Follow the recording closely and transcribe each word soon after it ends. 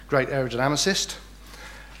great aerodynamicist.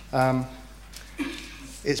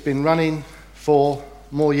 It's been running for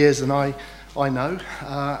more years than I know,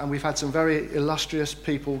 and we've had some very illustrious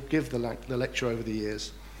people give the lecture over the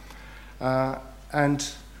years. And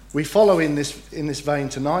we follow in this vein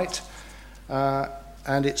tonight,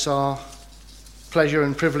 and it's our pleasure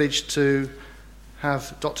and privilege to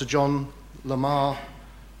have Dr. John Lamar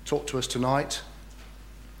talk to us tonight.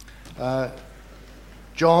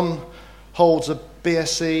 John holds a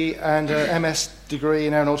BSc and a MS degree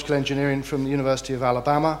in aeronautical engineering from the University of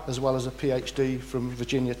Alabama, as well as a PhD from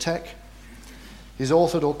Virginia Tech. He's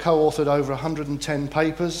authored or co-authored over 110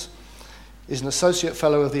 papers, is an associate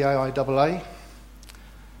fellow of the AIAA.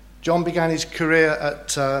 John began his career at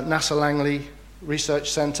NASA Langley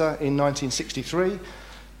Research Center in 1963,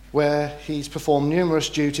 where he's performed numerous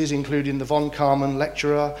duties, including the von Karman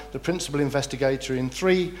lecturer, the principal investigator in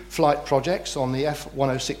 3 flight projects on the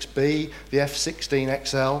F-106B, the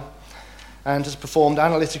F-16XL, and has performed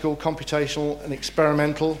analytical, computational, and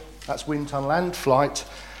experimental, that's wind tunnel and flight,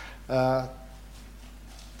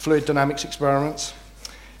 fluid dynamics experiments.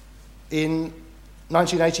 In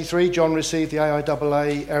 1983, John received the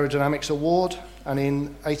AIAA Aerodynamics Award, and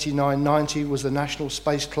in 89-90 was the National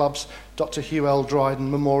Space Club's Dr. Hugh L. Dryden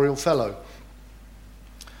Memorial Fellow.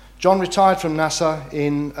 John retired from NASA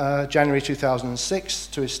in January 2006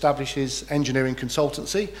 to establish his engineering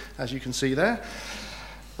consultancy, as you can see there,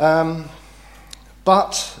 but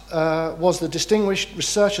was the Distinguished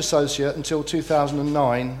Research Associate until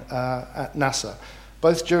 2009 at NASA.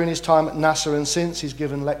 Both during his time at NASA and since, he's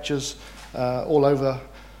given lectures all over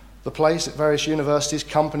the place at various universities,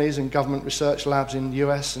 companies, and government research labs in the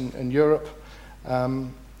US and Europe.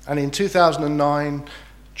 And in 2009,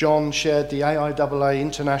 John shared the AIAA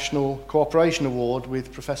International Cooperation Award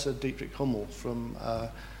with Professor Dietrich Hummel from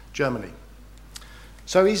Germany.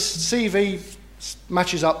 So his CV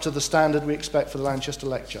matches up to the standard we expect for the Lanchester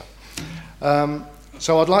Lecture.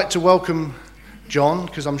 So I'd like to welcome John,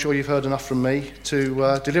 because I'm sure you've heard enough from me,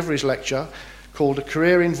 to deliver his lecture called A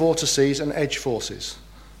Career in Vortices and Edge Forces.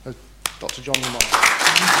 Dr. John Lamar.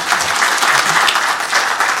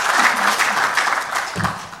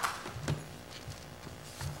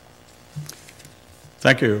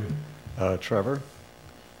 Thank you, Trevor.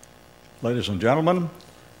 Ladies and gentlemen,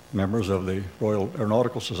 members of the Royal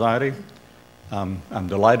Aeronautical Society, I'm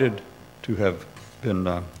delighted to have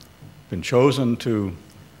been chosen to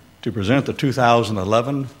present the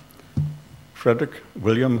 2011 Frederick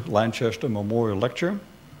William Lanchester Memorial Lecture,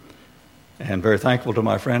 and very thankful to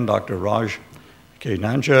my friend Dr. Raj K.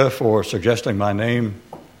 Nanja for suggesting my name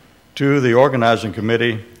to the organizing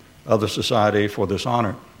committee of the Society for this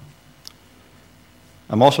honor.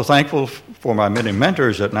 I'm also thankful for my many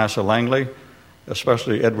mentors at NASA Langley,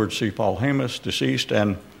 especially Edward C. Paul Hamas, deceased,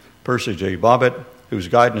 and Percy J. Bobbitt, whose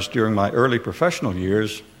guidance during my early professional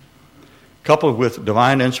years, coupled with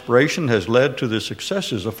divine inspiration, has led to the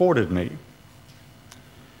successes afforded me.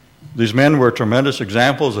 These men were tremendous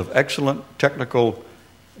examples of excellent technical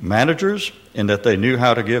managers in that they knew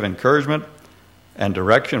how to give encouragement and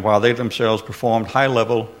direction while they themselves performed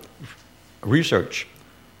high-level research.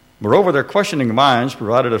 Moreover, their questioning minds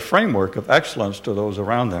provided a framework of excellence to those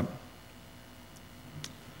around them.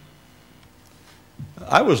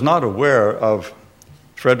 I was not aware of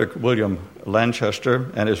Frederick William Lanchester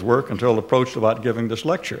and his work until approached about giving this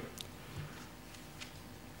lecture.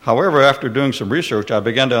 However, after doing some research, I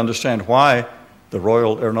began to understand why the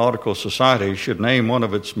Royal Aeronautical Society should name one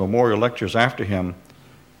of its memorial lectures after him,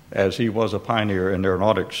 as he was a pioneer in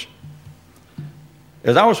aeronautics.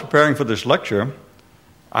 As I was preparing for this lecture,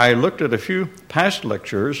 I looked at a few past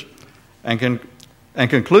lectures and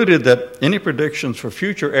concluded that any predictions for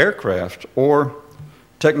future aircraft or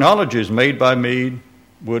technologies made by me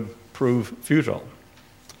would prove futile.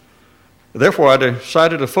 Therefore, I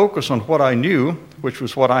decided to focus on what I knew, which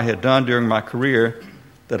was what I had done during my career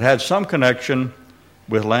that had some connection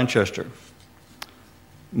with Lanchester.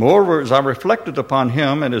 Moreover, as I reflected upon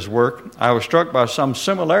him and his work, I was struck by some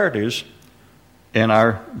similarities in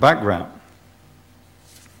our background.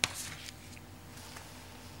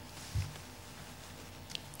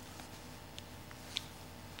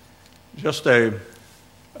 Just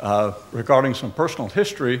regarding some personal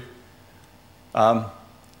history,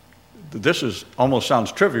 this almost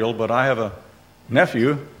sounds trivial, but I have a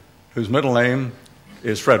nephew whose middle name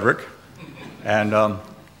is Frederick, and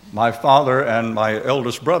my father and my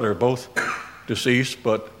eldest brother, both deceased,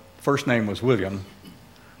 but first name was William.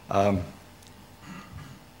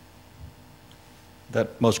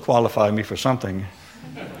 That must qualify me for something.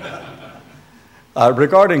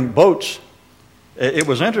 Regarding boats, it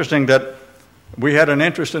was interesting that we had an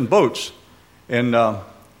interest in boats. In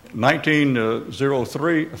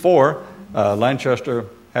 1904, Lanchester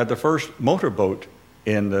had the first motorboat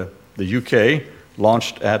in the UK,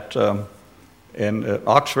 launched in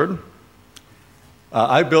Oxford.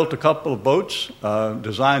 I built a couple of boats,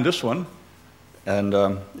 designed this one, and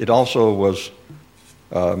it also was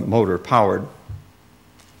motor powered.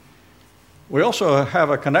 We also have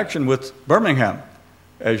a connection with Birmingham.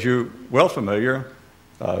 As you're well familiar,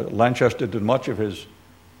 Lanchester did much of his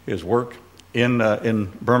work in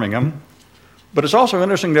Birmingham. But it's also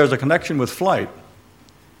interesting there's a connection with flight.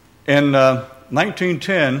 In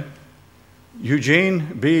 1910,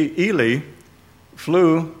 Eugene B. Ely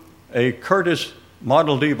flew a Curtiss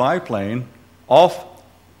Model D biplane off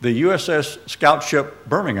the USS Scout Ship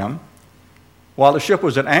Birmingham while the ship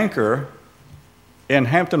was at anchor in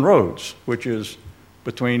Hampton Roads, which is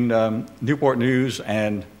between Newport News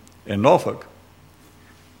and in Norfolk.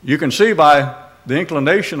 You can see by the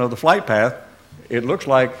inclination of the flight path, it looks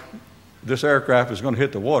like this aircraft is going to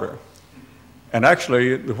hit the water. And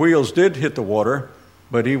actually, the wheels did hit the water,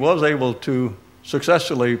 but he was able to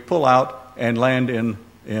successfully pull out and land in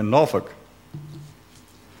Norfolk.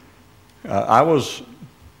 I was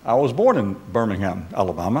born in Birmingham,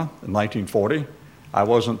 Alabama, in 1940. I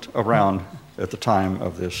wasn't around at the time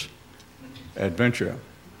of this adventure.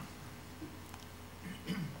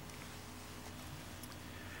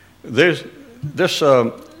 This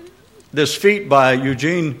feat by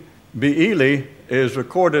Eugene B. Ely is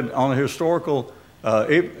recorded on a historical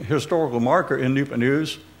marker in Newport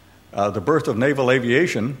News. The birth of naval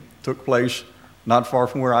aviation took place not far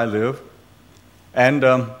from where I live. And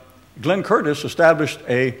Glenn Curtiss established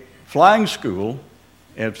a flying school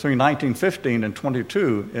between 1915 and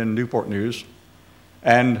 22 in Newport News.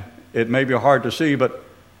 And it may be hard to see, but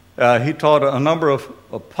he taught a number of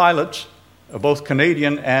pilots, both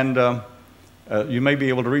Canadian and you may be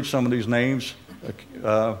able to read some of these names.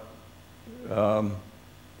 For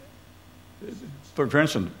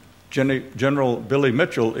instance, General Billy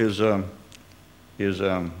Mitchell is what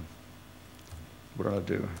do I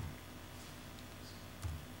do?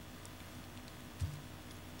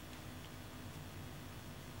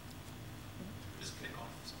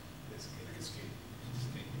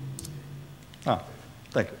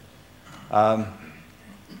 Thank you.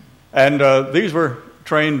 And these were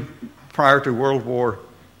trained prior to World War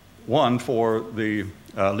I for at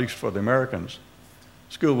least for the Americans.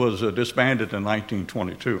 School was disbanded in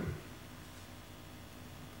 1922.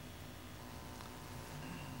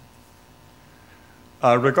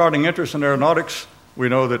 Regarding interest in aeronautics, we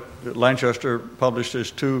know that Lanchester published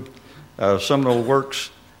his two seminal works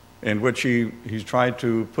in which he tried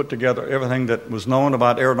to put together everything that was known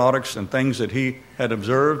about aeronautics and things that he had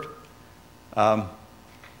observed.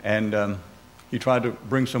 And he tried to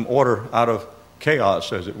bring some order out of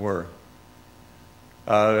chaos, as it were.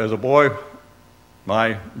 As a boy,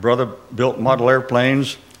 my brother built model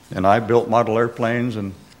airplanes, and I built model airplanes,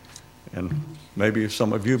 and maybe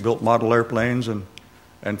some of you built model airplanes and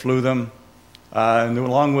flew them. And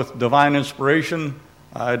along with divine inspiration,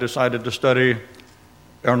 I decided to study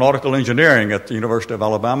aeronautical engineering at the University of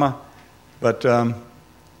Alabama. But a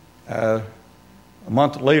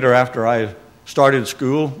month later, after I started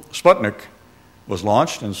school, Sputnik was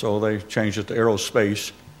launched, and so they changed it to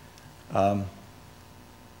aerospace.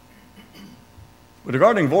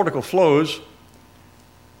 Regarding vortical flows,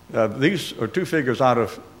 these are two figures out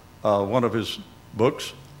of one of his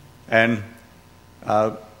books, and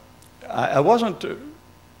I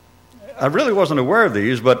really wasn't aware of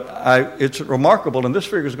these, but it's remarkable, and this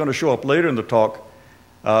figure is going to show up later in the talk,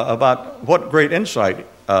 about what great insight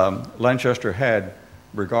Lanchester had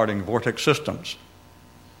regarding vortex systems.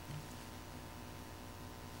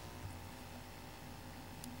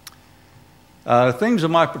 Things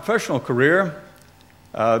of my professional career,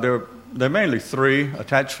 there are mainly three: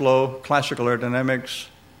 attached flow, classical aerodynamics,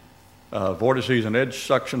 vortices and edge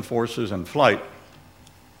suction forces, and flight.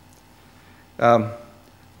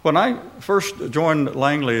 When I first joined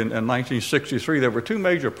Langley in 1963, there were two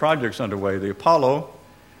major projects underway: the Apollo,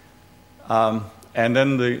 and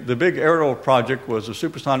then the big aerial project was the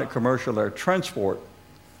Supersonic Commercial Air Transport,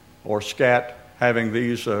 or SCAT, having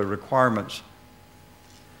these requirements.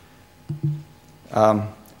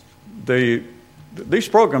 These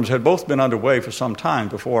programs had both been underway for some time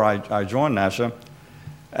before I joined NASA,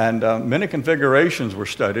 and many configurations were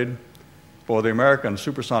studied for the American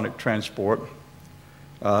supersonic transport,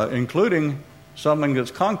 including something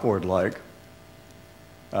that's Concorde-like.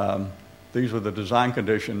 These were the design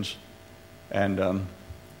conditions, and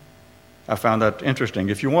I found that interesting.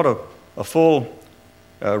 If you want a full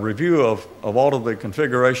review of all of the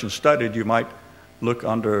configurations studied, you might look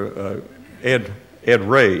under Ed Ed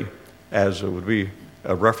Ray, as would be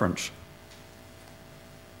a reference.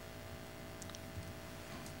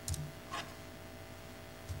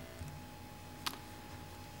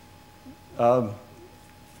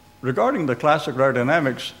 Regarding the classical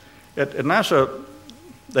aerodynamics, at NASA,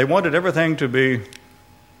 they wanted everything to be,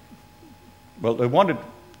 well, they wanted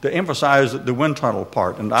to emphasize the wind tunnel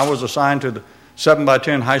part, and I was assigned to the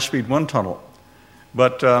 7x10 high-speed wind tunnel.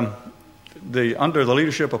 But under the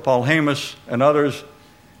leadership of Paul Hamas and others,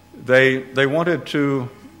 they wanted to,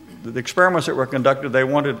 the experiments that were conducted, they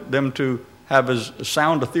wanted them to have as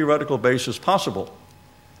sound a theoretical base as possible.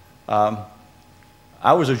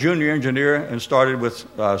 I was a junior engineer and started with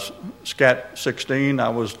SCAT-16. I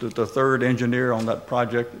was the third engineer on that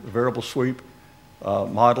project, the variable sweep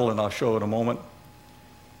model, and I'll show it in a moment.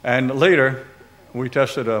 And later, we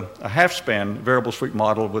tested a half-span variable sweep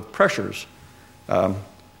model with pressures.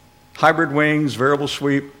 Hybrid wings, variable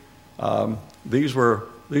sweep, these were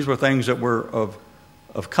things that were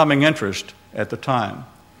of coming interest at the time.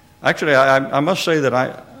 Actually, I must say that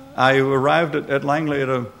I arrived at Langley at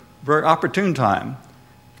a very opportune time.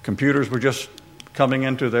 Computers were just coming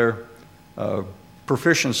into their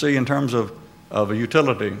proficiency in terms of a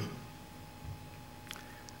utility.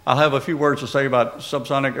 I'll have a few words to say about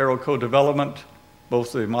subsonic aero code development,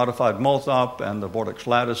 both the modified MULTOP and the Vortex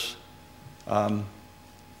Lattice. And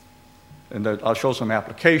I'll show some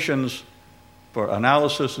applications for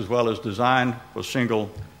analysis as well as design for single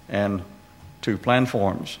and two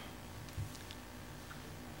planforms.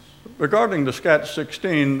 Regarding the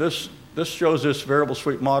SCAT-16, this shows this variable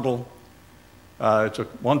sweep model. It's a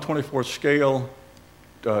 1/24th scale,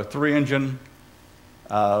 3-engine,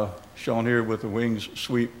 shown here with the wings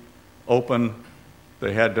sweep open.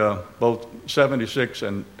 They had both 76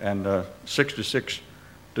 and 66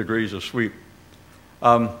 degrees of sweep.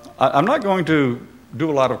 I'm not going to do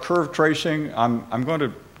a lot of curve tracing. I'm going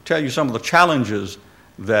to tell you some of the challenges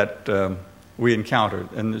that we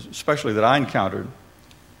encountered, and especially that I encountered.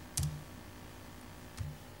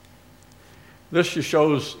 This just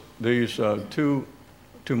shows these two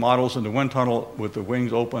models in the wind tunnel with the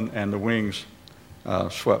wings open and the wings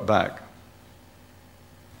swept back.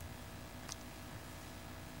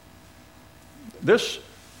 This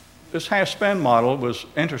half-span model was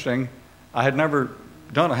interesting. I had never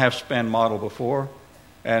done a half-span model before,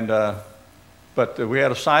 but we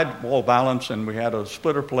had a sidewall balance and we had a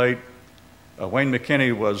splitter plate. Wayne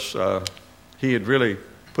McKinney he had really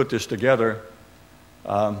put this together.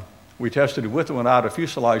 We tested it with and without a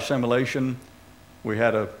fuselage simulation. We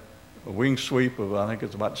had a wing sweep of, I think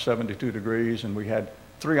it's about 72 degrees, and we had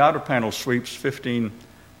 3 outer panel sweeps, 15,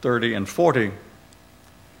 30, and 40.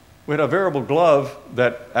 We had a variable glove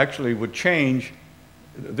that actually would change.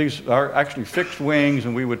 These are actually fixed wings,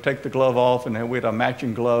 and we would take the glove off, and then we had a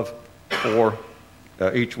matching glove for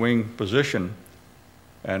each wing position.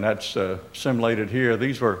 And that's simulated here.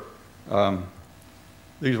 These were all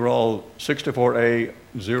 64A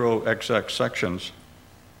 0XX sections,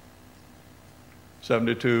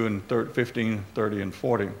 72 and 15, 30, and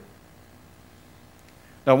 40.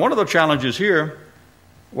 Now, one of the challenges here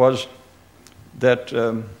was that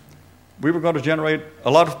we were going to generate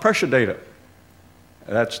a lot of pressure data.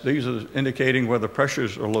 These are indicating where the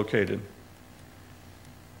pressures are located.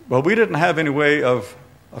 Well, we didn't have any way of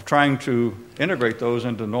trying to integrate those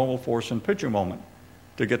into normal force and pitching moment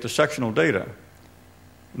to get the sectional data.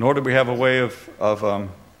 Nor did we have a way of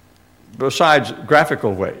besides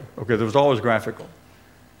graphical way. Okay, there was always graphical.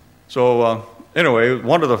 So anyway,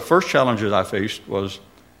 one of the first challenges I faced was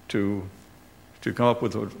to come up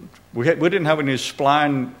with, we didn't have any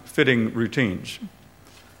spline fitting routines.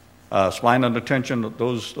 Spline under tension,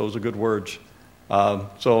 those are good words.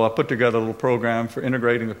 So I put together a little program for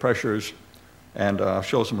integrating the pressures, and I'll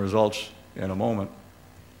show some results in a moment.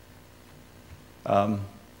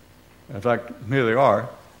 In fact, here they are.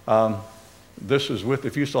 This is with the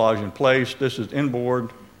fuselage in place. This is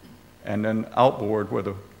inboard, and then outboard where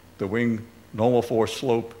the wing normal force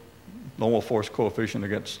slope, normal force coefficient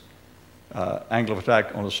against angle of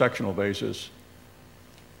attack on a sectional basis.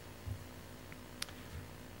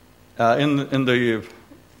 In the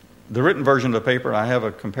written version of the paper, I have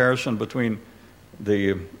a comparison between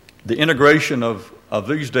the integration of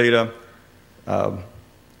these data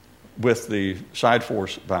with the side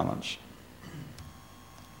force balance.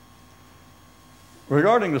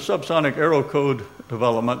 Regarding the subsonic aero code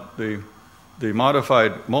development, the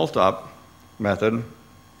modified MULTOP method,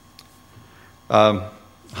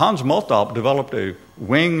 Hans Multop developed a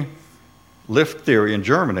wing lift theory in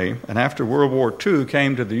Germany, and after World War II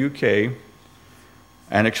came to the UK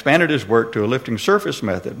and expanded his work to a lifting surface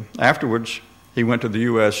method. Afterwards, he went to the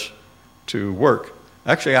US to work.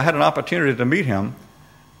 Actually, I had an opportunity to meet him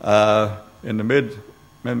in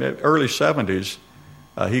the early 70s.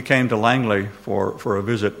 He came to Langley for a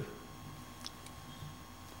visit.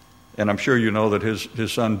 And I'm sure you know that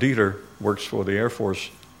his son Dieter works for the Air Force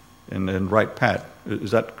in Wright-Patt.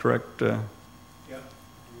 Is that correct? Yeah.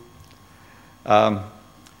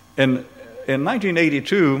 In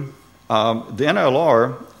 1982, the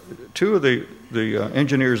NLR, two of the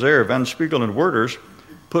engineers there, Van Spiegel and Werters,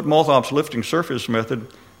 put Malthoff's lifting surface method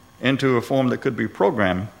into a form that could be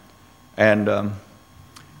programmed. And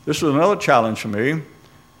this was another challenge for me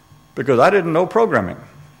because I didn't know programming.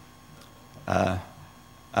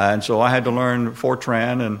 And so I had to learn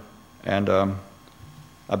Fortran, and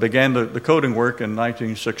I began the coding work in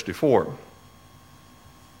 1964.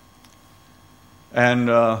 And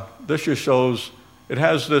this just shows, it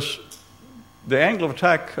has the angle of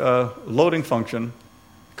attack loading function,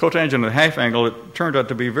 cotangent at half angle. It turned out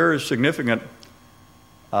to be very significant,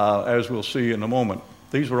 as we'll see in a moment.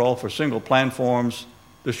 These were all for single planforms.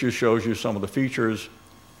 This just shows you some of the features,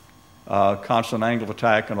 constant angle of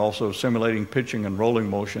attack, and also simulating pitching and rolling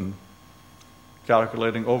motion,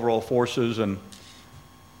 calculating overall forces. And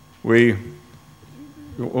when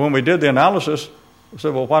we did the analysis, we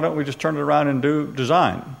said, well, why don't we just turn it around and do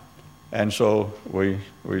design? And so we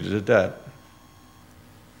did that.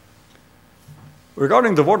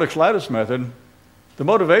 Regarding the vortex lattice method, the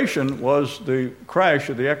motivation was the crash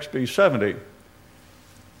of the XB-70.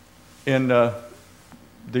 In the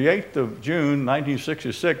 8th of June,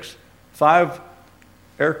 1966, 5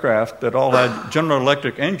 aircraft that all had General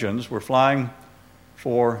Electric engines were flying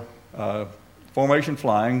for formation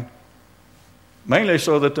flying, mainly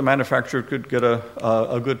so that the manufacturer could get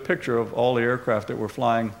a good picture of all the aircraft that were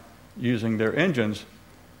flying using their engines.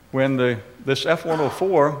 When this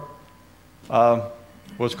F-104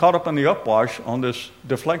 was caught up in the upwash on this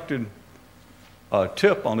deflected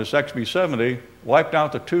tip on this XB-70, wiped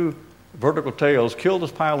out the 2 vertical tails, killed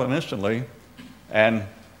his pilot instantly, and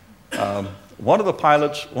one of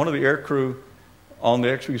the air crew on the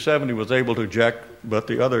XB-70 was able to eject, but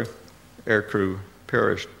the other air crew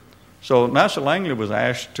perished. So NASA Langley was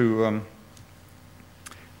asked to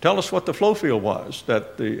tell us what the flow field was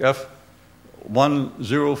that the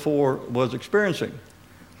F-104 was experiencing.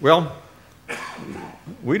 Well,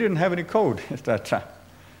 we didn't have any code at that time.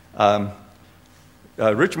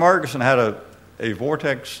 Rich Margerson had a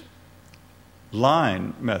vortex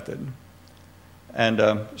line method, and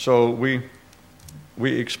so we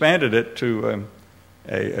expanded it to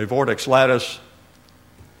a vortex lattice,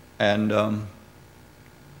 and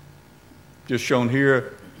just shown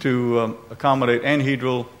here to accommodate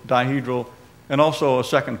anhedral, dihedral, and also a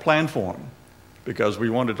second planform, because we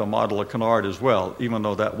wanted to model a canard as well, even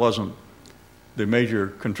though that wasn't the major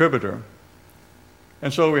contributor.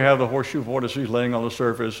 And so we have the horseshoe vortices laying on the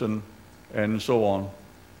surface and so on.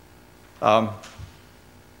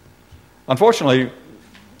 Unfortunately,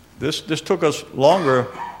 this took us longer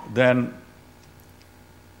than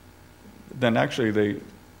actually the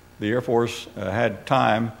Air Force had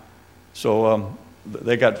time, so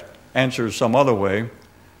they got answers some other way.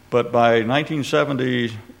 But by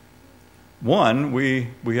 1971, we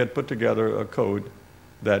had put together a code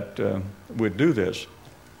that would do this.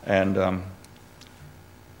 And I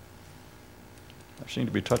seem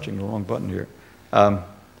to be touching the wrong button here.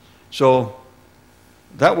 So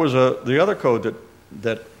that was the other code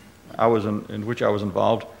that I was in which I was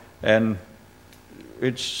involved, and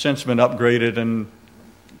it's since been upgraded in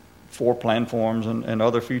 4 planforms and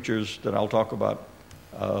other features that I'll talk about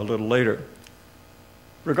a little later.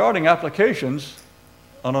 Regarding applications,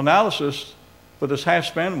 an analysis for this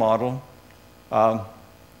half-span model,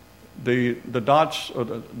 the dots, or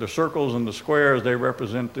the circles and the squares, they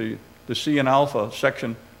represent the C and alpha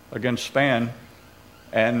section against span,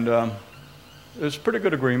 and there's pretty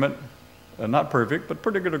good agreement, not perfect, but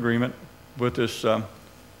pretty good agreement with this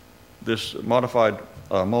modified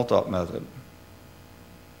Malthoff method.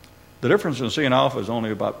 The difference in C and alpha is only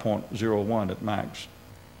about 0.01 at max.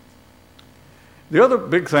 The other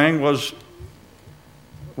big thing was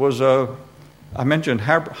I mentioned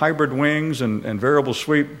hybrid wings and variable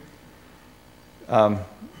sweep.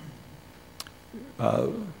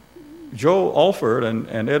 Joe Alford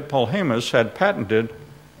and Ed Polhemus had patented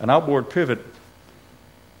an outboard pivot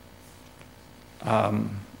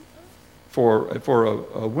for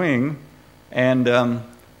a wing, and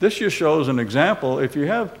this just shows an example. If you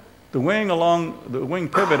have the wing along the wing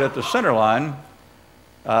pivot at the center line,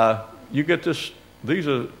 you get this. These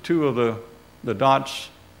are 2 of the dots,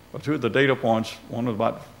 or 2 of the data points. One is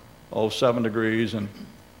about 7 degrees, and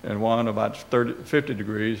one about 50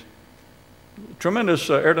 degrees. tremendous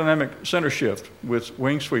aerodynamic center shift with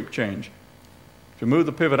wing sweep change. To move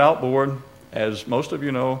the pivot outboard, as most of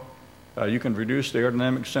you know, you can reduce the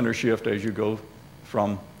aerodynamic center shift as you go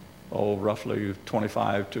from, roughly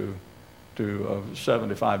 25 to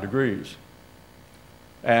 75 degrees.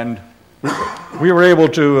 And we were able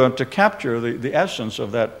to capture the essence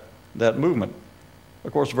of that movement.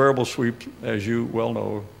 Of course, variable sweep, as you well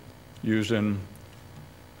know, used in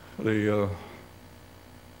the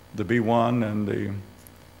B-1 and the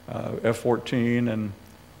F-14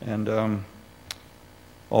 and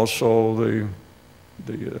also the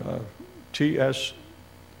TS.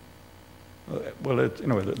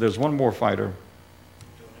 There's one more fighter.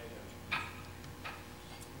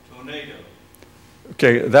 Tornado.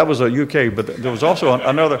 Okay, that was a UK, but there was also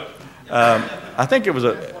another. I think it was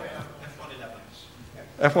a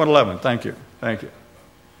F-111. Thank you.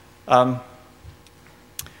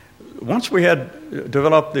 Once we had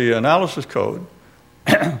developed the analysis code,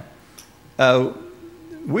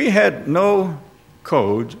 we had no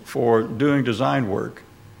code for doing design work.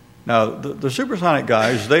 Now, the supersonic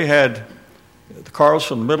guys, they had the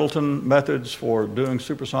Carlson Middleton methods for doing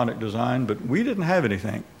supersonic design, but we didn't have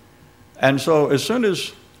anything. And so as soon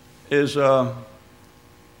as we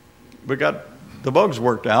got the bugs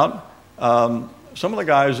worked out, some of the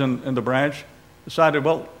guys in the branch decided,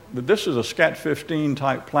 well, this is a SCAT-15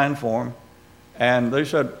 type planform, and they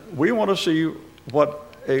said, we want to see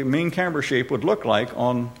what a mean camber shape would look like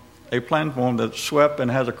on a planform that's swept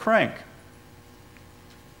and has a crank.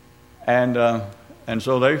 And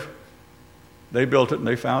so they built it, and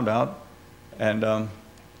they found out, and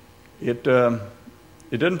it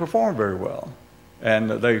didn't perform very well.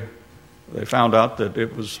 And they found out that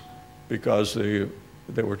it was because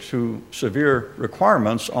there were too severe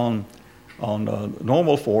requirements on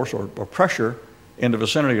normal force or pressure in the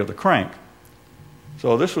vicinity of the crank.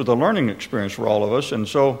 So this was a learning experience for all of us. And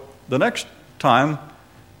so the next time,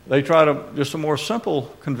 they tried just a more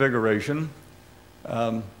simple configuration,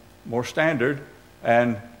 more standard,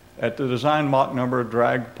 and at the design Mach number,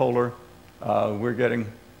 drag, polar, we're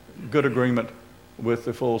getting good agreement with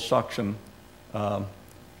the full suction,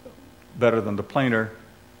 better than the planar.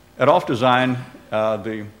 At off design,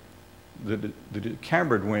 the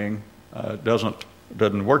cambered wing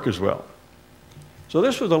doesn't work as well. So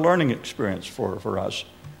this was a learning experience for us.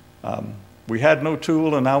 We had no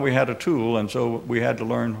tool, and now we had a tool, and so we had to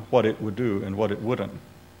learn what it would do and what it wouldn't.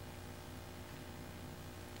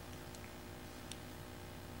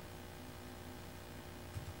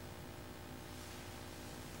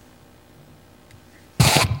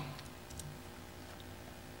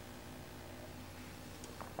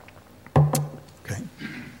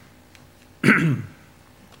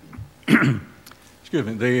 Excuse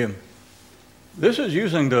me. This is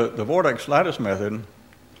using the vortex lattice method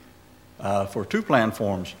for two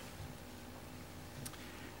planforms.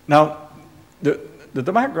 Now,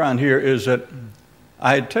 the background here is that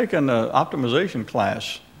I had taken an optimization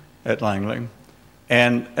class at Langley,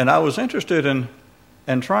 and I was interested in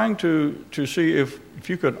trying to see if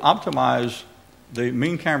you could optimize the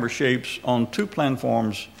mean camber shapes on two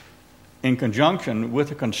planforms in conjunction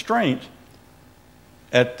with a constraint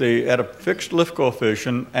at a fixed lift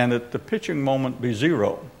coefficient and that the pitching moment be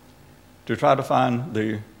zero to try to find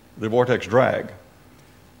the vortex drag.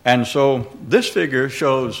 And so this figure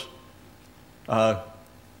shows A-type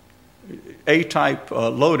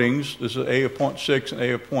loadings. This is A of 0.6 and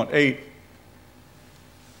A of 0.8.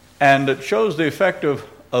 And it shows the effect of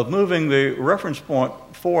moving the reference point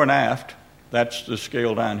fore and aft. That's the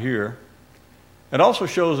scale down here. It also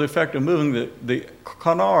shows the effect of moving the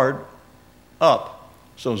canard up.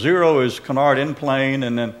 So 0 is canard in plane,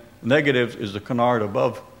 and then negative is the canard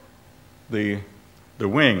above the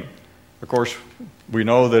wing. Of course, we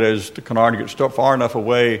know that as the canard gets far enough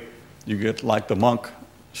away, you get like the Monk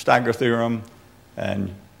stagger theorem.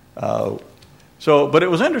 And but it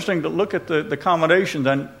was interesting to look at the combinations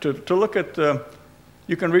and to look at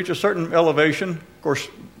you can reach a certain elevation. Of course,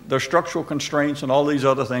 there's structural constraints and all these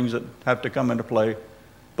other things that have to come into play.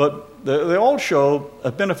 But they all show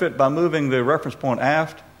a benefit by moving the reference point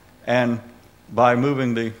aft and by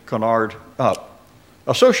moving the canard up.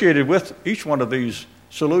 Associated with each one of these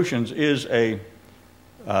solutions is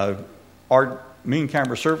our mean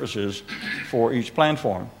camber surfaces for each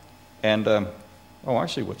planform. And, I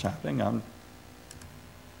see what's happening. I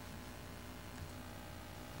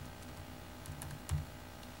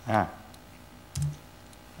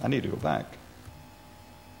need to go back.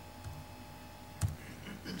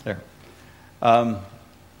 There. I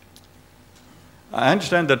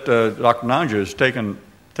understand that Dr. Nanja has taken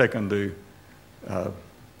the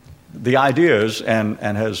the ideas and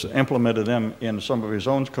has implemented them in some of his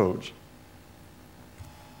own codes.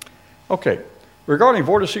 Okay, regarding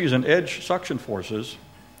vortices and edge suction forces,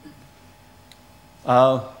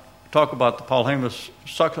 I'll talk about the Paul Hamus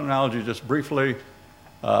suction analogy just briefly,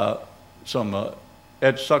 some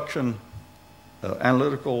edge suction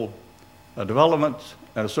analytical developments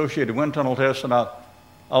and associated wind tunnel tests, and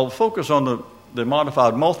I'll focus on the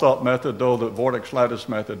modified Mothop method, though the vortex lattice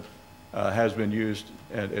method has been used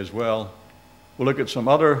as well. We'll look at some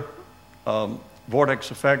other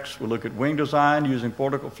vortex effects. We'll look at wing design using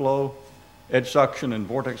vortical flow, edge suction, and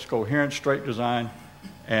vortex coherent straight design,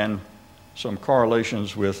 and some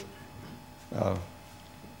correlations with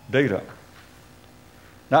data.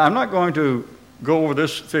 Now, I'm not going to go over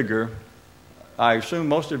this figure. I assume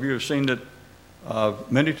most of you have seen it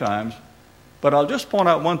many times, but I'll just point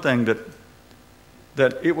out one thing,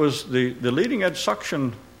 that it was the leading edge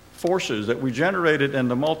suction forces that we generated in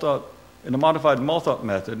the modified Mothop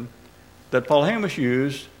method that Paul Hamus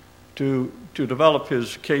used to develop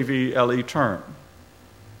his KV-LE term.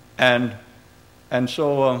 And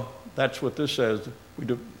so that's what this says,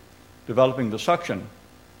 developing the suction.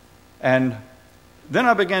 And then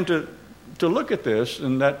I began to look at this,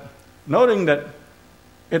 and noting that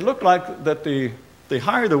it looked like that the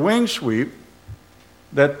higher the wing sweep,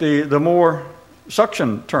 that the more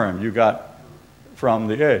suction term you got from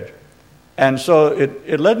the edge. And so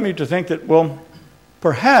it led me to think that, well,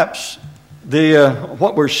 perhaps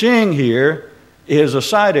what we're seeing here is a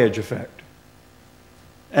side edge effect.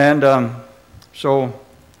 And so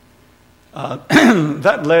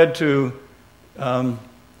that led to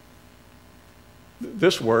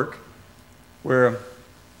this work, where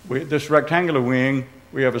this rectangular wing,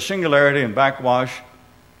 we have a singularity and backwash,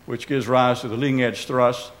 which gives rise to the leading edge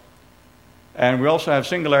thrust. And we also have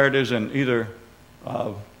singularities in either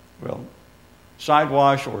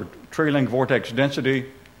sidewash or trailing vortex density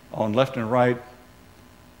on left and right.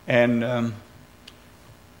 And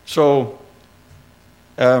so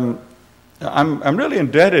I'm really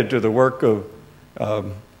indebted to the work of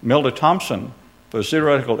Milda Thompson for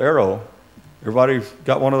Theoretical Aero. Everybody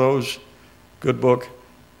got one of those? Good book.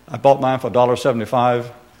 I bought mine for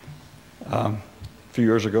 $1.75 a few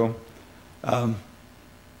years ago.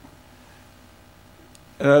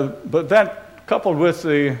 But that, coupled with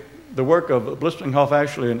the work of Blistenhoff,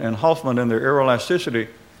 actually, and Hoffman and their aeroelasticity,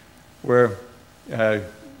 where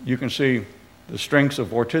you can see the strengths of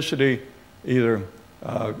vorticity, either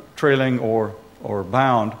trailing or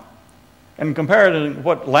bound. And compared to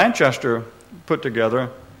what Lanchester put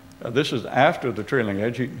together, this is after the trailing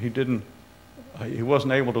edge. He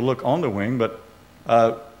wasn't able to look on the wing, but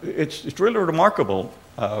it's really remarkable,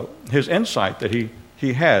 his insight that he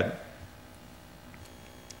had.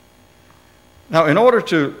 Now, in order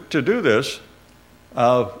to do this,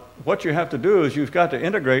 what you have to do is you've got to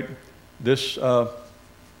integrate this bound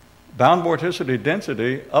vorticity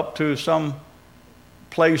density up to some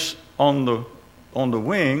place on the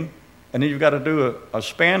wing, and then you've got to do a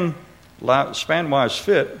span-wise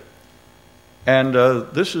fit. And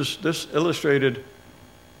this illustrated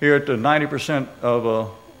here at the 90%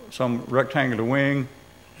 of some rectangular wing,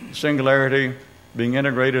 singularity being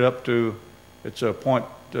integrated up to, it's a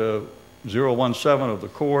 0.017 of the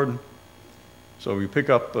chord. So you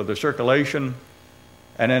pick up the circulation,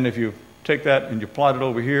 and then if you take that and you plot it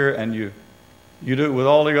over here, and you do it with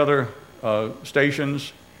all the other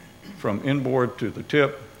stations from inboard to the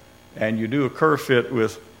tip, and you do a curve fit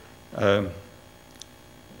with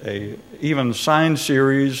a even sine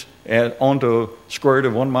series onto square root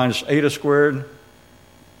of 1 minus eta squared,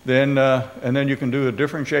 then and then you can do a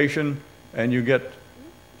differentiation, and you get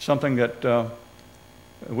something that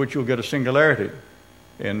which you'll get a singularity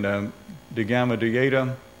in d gamma d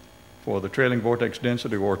eta for the trailing vortex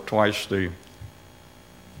density, or twice the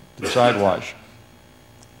sidewash.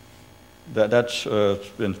 That's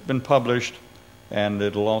been published, and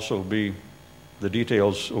it'll also be, the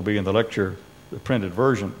details will be in the lecture, the printed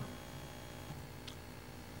version.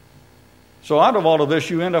 So out of all of this,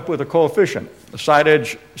 you end up with a coefficient, a side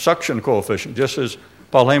edge suction coefficient, just as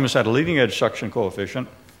Paul Hamus had a leading edge suction coefficient.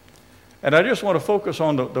 And I just want to focus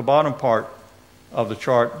on the bottom part of the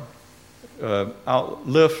chart,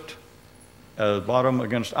 lift bottom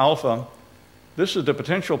against alpha. This is the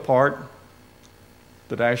potential part,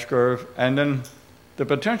 the dash curve, and then the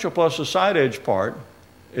potential plus the side edge part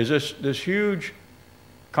is this huge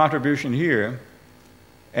contribution here,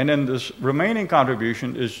 and then this remaining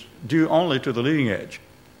contribution is due only to the leading edge.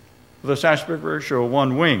 This aspect ratio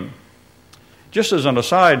 1 wing. Just as an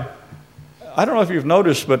aside, I don't know if you've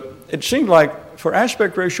noticed, but it seemed like for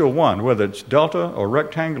aspect ratio 1, whether it's delta or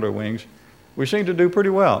rectangular wings, we seem to do pretty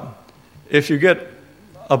well. if you get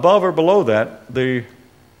above or below that, the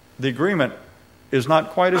agreement is not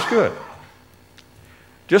quite as good.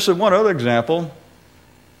 Just as one other example,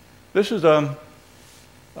 this is a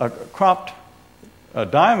cropped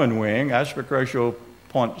diamond wing, aspect ratio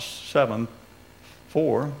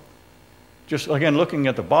 0.74. Just again looking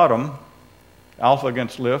at the bottom, alpha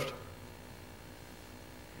against lift.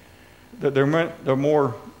 There are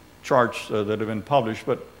more charts that have been published,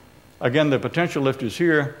 but again, the potential lift is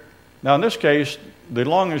here. Now, in this case, the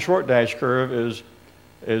long and short dash curve is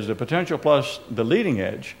the potential plus the leading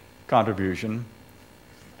edge contribution,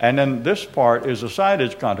 and then this part is the side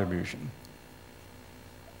edge contribution.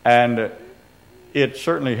 And it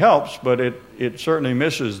certainly helps, but it certainly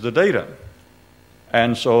misses the data.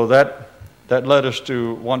 And so that led us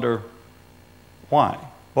to wonder why,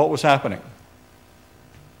 what was happening.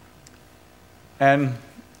 And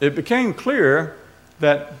it became clear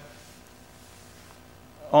that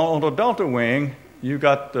on the delta wing, you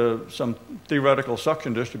got some theoretical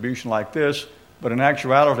suction distribution like this, but in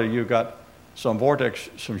actuality, you got some vortex,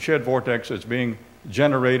 some shed vortex that's being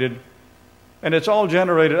generated, and it's all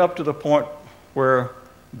generated up to the point where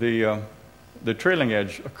the trailing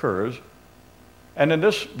edge occurs, and then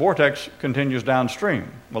this vortex continues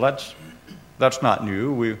downstream. Well, that's not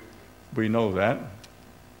new. We know that,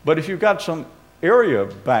 but if you've got some area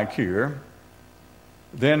back here,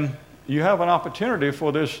 then you have an opportunity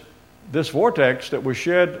for this vortex that was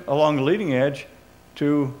shed along the leading edge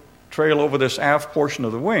to trail over this aft portion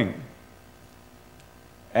of the wing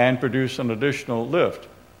and produce an additional lift.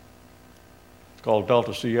 It's called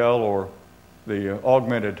delta CL, or the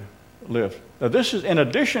augmented lift. Now, this is in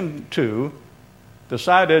addition to the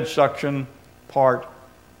side edge suction part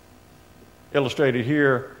illustrated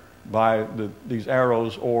here by these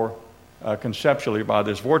arrows, or conceptually by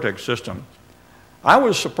this vortex system. I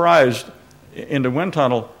was surprised in the wind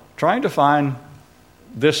tunnel trying to find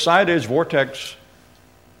this side edge vortex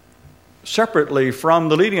separately from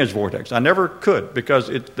the leading edge vortex. I never could, because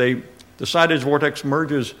the side edge vortex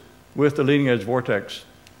merges with the leading edge vortex.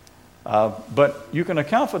 But you can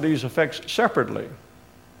account for these effects separately.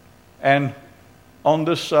 And on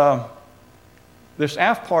this aft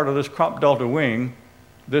part of this crop delta wing,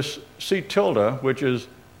 this C tilde, which is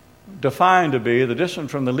defined to be the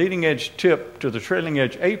distance from the leading edge tip to the trailing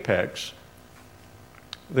edge apex,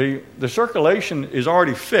 the circulation is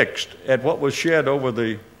already fixed at what was shed over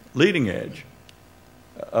the leading edge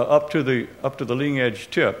up to the leading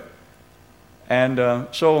edge tip. And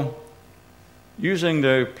so using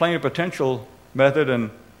the planar potential method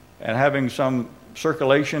and having some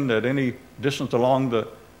circulation at any distance along the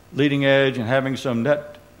leading edge and having some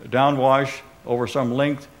net downwash over some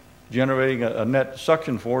length, generating a net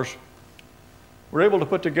suction force, we're able to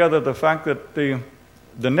put together the fact that the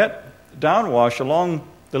net downwash along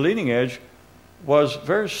the leading edge was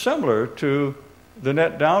very similar to the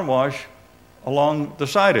net downwash along the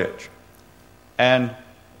side edge. And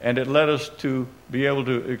it led us to be able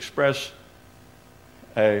to express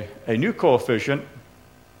a new coefficient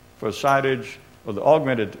for side edge, or the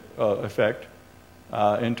augmented effect,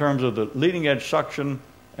 in terms of the leading edge suction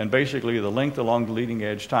and basically the length along the leading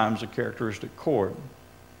edge times the characteristic chord.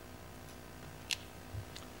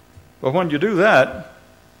 But when you do that,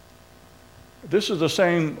 this is the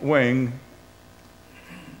same wing.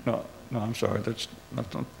 No, I'm sorry, that's not.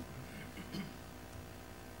 Let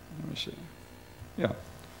me see. Yeah.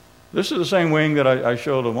 This is the same wing that I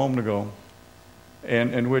showed a moment ago,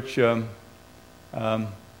 in which, yeah,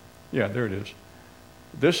 there it is.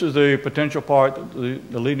 This is the potential part,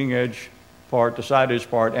 the leading edge part, the side edge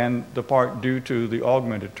part, and the part due to the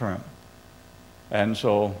augmented term. And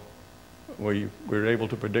so we were able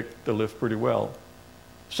to predict the lift pretty well.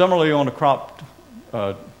 Similarly on a cropped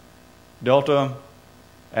delta,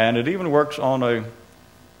 and it even works on a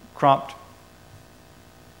cropped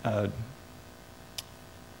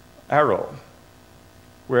arrow,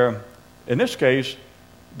 where in this case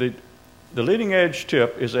the leading edge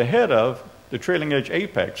tip is ahead of the trailing edge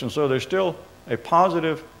apex, and so there's still a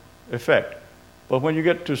positive effect. But when you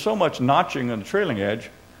get to so much notching on the trailing edge,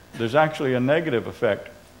 there's actually a negative effect,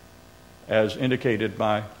 as indicated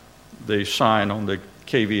by the sign on the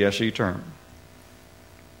KVSE term.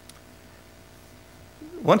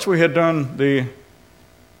 Once we had done the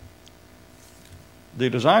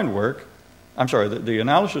design work, the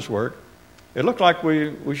analysis work, it looked like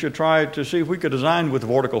we should try to see if we could design with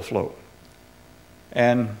vortical flow.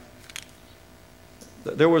 And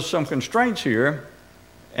there was some constraints here,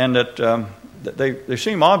 and that they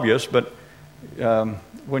seem obvious, but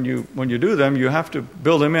when you do them, you have to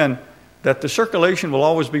build them in, that the circulation will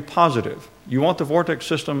always be positive. You want the vortex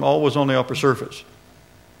system always on the upper surface.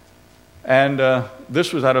 And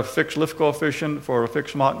this was at a fixed lift coefficient for a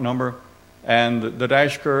fixed Mach number, and the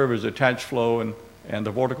dash curve is attached flow, and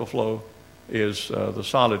the vortical flow is the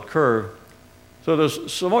solid curve. So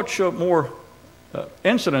there's so much more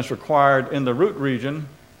incidence required in the root region.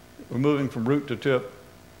 We're moving from root to tip.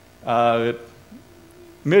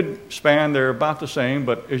 Mid-span, they're about the same,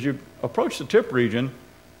 but as you approach the tip region,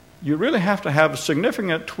 you really have to have a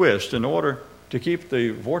significant twist in order to keep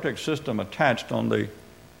the vortex system attached on the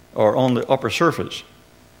upper surface.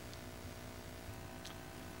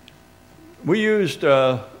 We used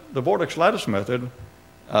the vortex lattice method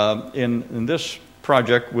in this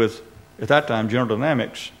project with, at that time, General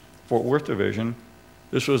Dynamics Fort Worth Division.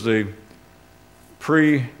 This was the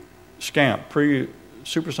pre-SCAMP,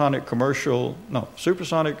 supersonic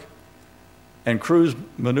and cruise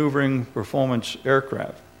maneuvering performance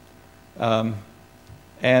aircraft.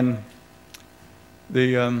 And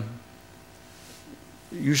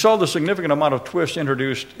you saw the significant amount of twist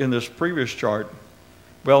introduced in this previous chart.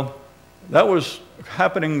 Well, that was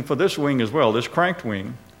happening for this wing as well, this cranked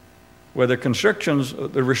wing, where the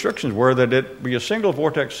restrictions were that it be a single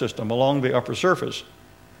vortex system along the upper surface.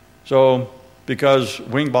 So because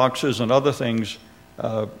wing boxes and other things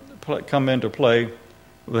come into play,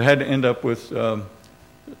 we had to end up with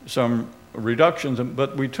some reductions,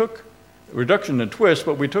 but we took reduction in twist,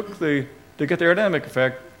 but we took to get the aerodynamic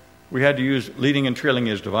effect, we had to use leading and trailing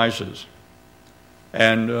edge devices.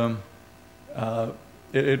 And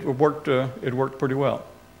it worked pretty well.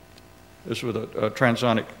 This was a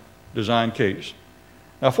transonic design case.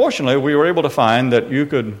 Now, fortunately, we were able to find that you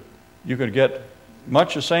could get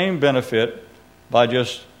much the same benefit by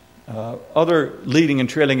just other leading and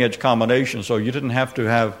trailing edge combinations. So you didn't have to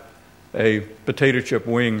have a potato chip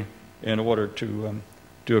wing in order to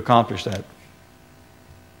accomplish that.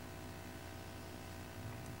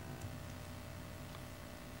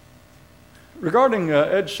 Regarding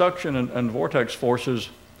edge suction and vortex forces,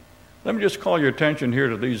 let me just call your attention here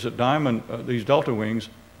to these these delta wings,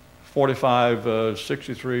 45,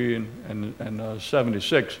 63, and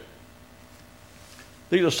 76.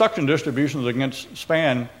 These are suction distributions against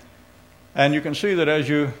span, and you can see that as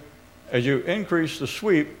you increase the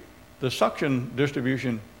sweep, the suction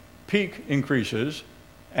distribution peak increases,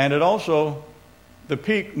 and the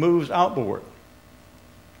peak moves outboard,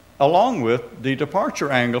 along with the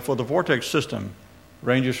departure angle for the vortex system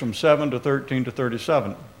ranges from 7 to 13 to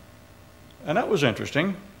 37. And that was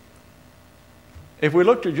interesting. If we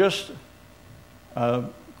looked at just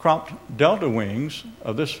cropped delta wings,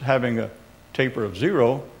 of this having a taper of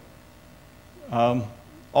 0,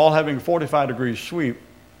 all having 45 degrees sweep,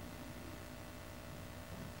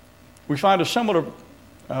 we find a similar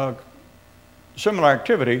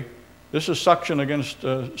activity. This is suction against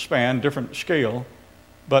span, different scale,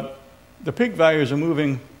 but the peak values are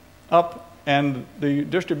moving up and the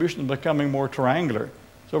distribution is becoming more triangular.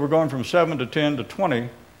 So we're going from 7 to 10 to 20,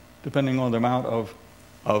 depending on the amount of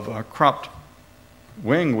cropped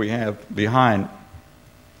wing we have behind.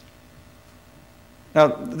 Now,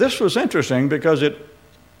 this was interesting because it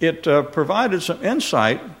provided some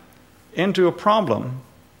insight into a problem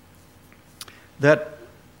that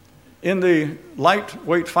in the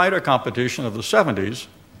lightweight fighter competition of the 70s,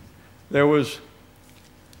 there was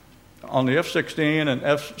on the F-16 and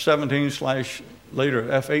F-17 /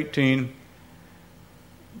 later F-18,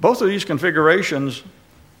 both of these configurations,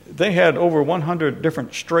 they had over 100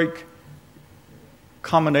 different strake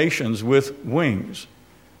combinations with wings,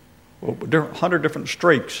 100 different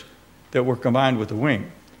strakes that were combined with the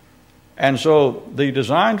wing. And so the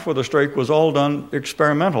design for the strake was all done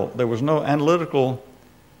experimental. There was no analytical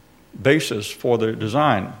basis for the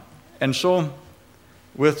design. And so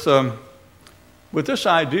with this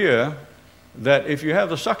idea that if you have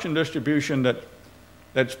the suction distribution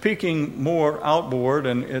that's peaking more outboard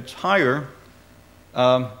and it's higher,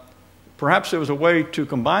 perhaps there was a way to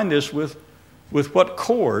combine this with what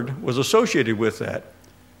chord was associated with that.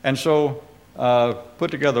 And so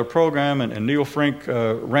put together a program, and Neil Frink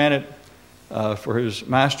ran it for his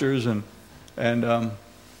master's, and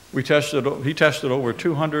he tested over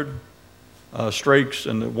 200 strakes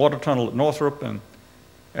in the water tunnel at Northrop,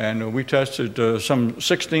 and we tested some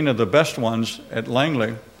 16 of the best ones at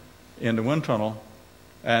Langley in the wind tunnel.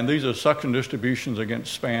 And these are suction distributions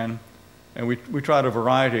against span, and we tried a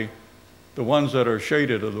variety. The ones that are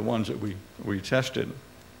shaded are the ones that we tested.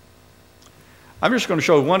 I'm just going to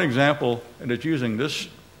show one example, and it's using this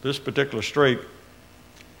particular strake.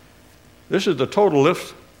 This is the total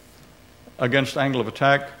lift against angle of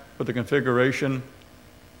attack for the configuration.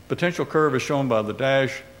 Potential curve is shown by the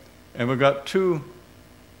dash, and we've got two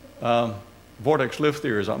vortex lift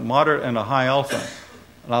theories, a moderate and a high alpha.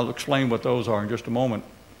 and I'll explain what those are in just a moment.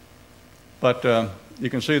 But you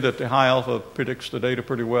can see that the high alpha predicts the data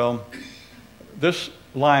pretty well. This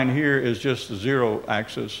line here is just the zero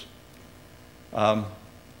axis.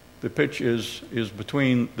 The pitch is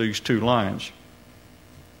between these two lines.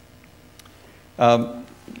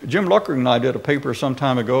 Jim Luckering and I did a paper some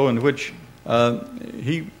time ago in which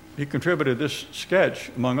he contributed this sketch,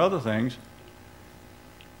 among other things.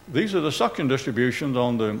 These are the suction distributions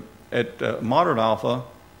at moderate alpha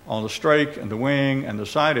on the strake and the wing and the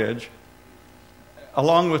side edge,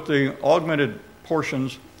 along with the augmented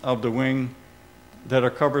portions of the wing that are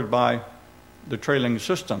covered by the trailing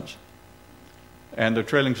systems. And the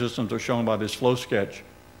trailing systems are shown by this flow sketch.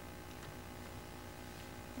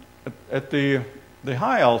 At the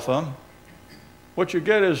high alpha, what you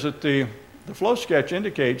get is that the flow sketch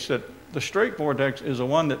indicates that the straight vortex is the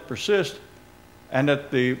one that persists, and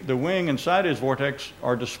that the wing and side edge vortex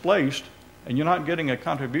are displaced, and you're not getting a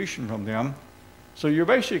contribution from them. So you're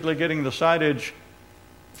basically getting the side edge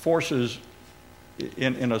forces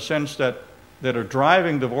in a sense that are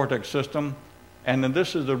driving the vortex system, and then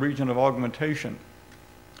this is the region of augmentation.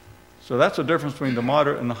 So that's the difference between the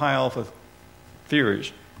moderate and the high alpha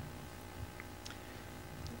theories.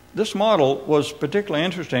 This model was particularly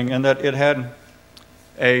interesting in that it had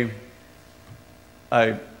a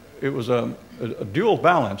dual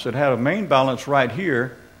balance. It had a main balance right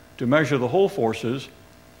here to measure the whole forces,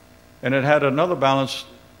 and it had another balance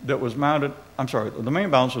that was mounted. I'm sorry, the main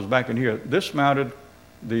balance was back in here. This mounted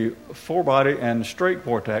the forebody and strake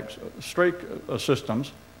vortex, strake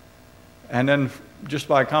systems, and then just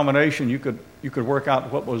by combination you could work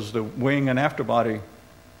out what was the wing and afterbody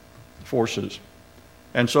forces.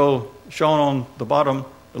 And so shown on the bottom,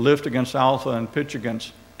 the lift against alpha and pitch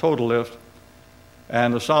against total lift,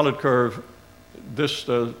 and the solid curve.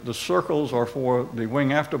 The circles are for the wing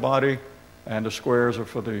afterbody, and the squares are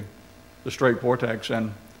for the straight vortex,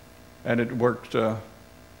 and it worked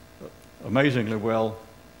amazingly well,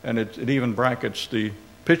 and it even brackets the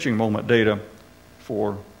pitching moment data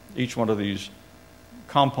for each one of these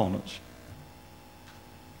components.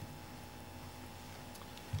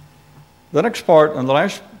 The next part and the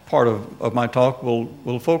last part of my talk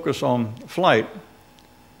will focus on flight.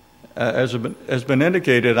 As has been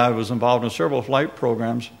indicated, I was involved in several flight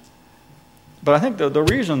programs, but I think the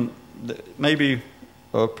reason that maybe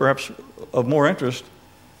perhaps of more interest,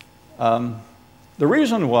 the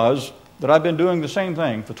reason was that I've been doing the same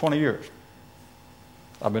thing for 20 years.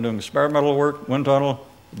 I've been doing experimental work, wind tunnel,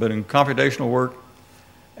 I've been doing computational work,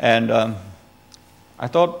 and I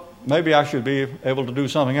thought maybe I should be able to do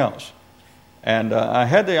something else. And I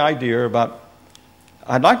had the idea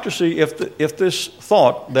I'd like to see if this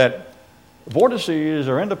thought that vortices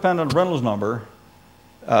are independent of Reynolds number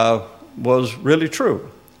was really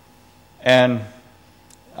true. And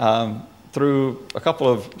through a couple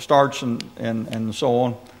of starts and so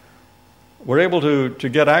on, we're able to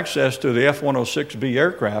get access to the F-106B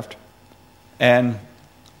aircraft and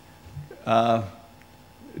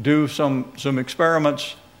do some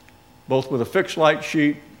experiments, both with a fixed light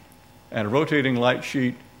sheet and a rotating light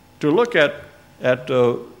sheet, to look at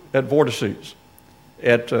vortices,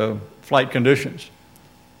 at flight conditions.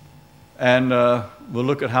 And we'll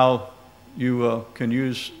look at how you can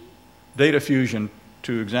use data fusion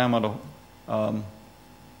to examine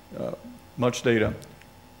much data.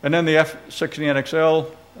 And then the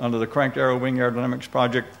F-16NXL under the Cranked Arrow Wing Aerodynamics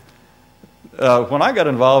Project. When I got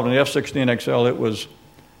involved in the F-16NXL,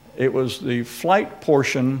 it was the flight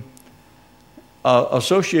portion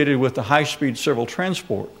associated with the high-speed civil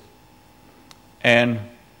transport.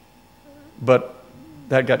 But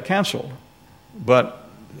that got canceled. But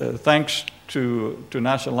thanks to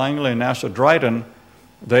NASA Langley and NASA Dryden,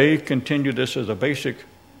 they continued this as a basic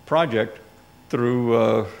project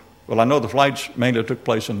through, I know the flights mainly took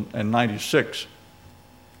place in 96.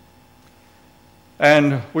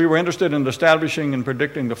 And we were interested in establishing and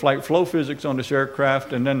predicting the flight flow physics on this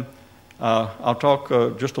aircraft, and then I'll talk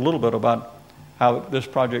just a little bit about how this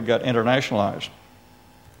project got internationalized.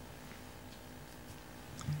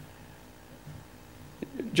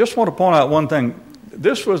 Just want to point out one thing.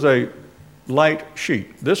 This was a light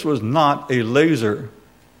sheet. This was not a laser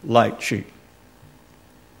light sheet.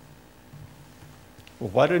 Well,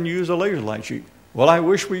 why didn't you use a laser light sheet? Well, I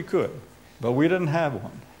wish we could, but we didn't have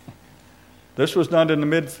one. This was done in the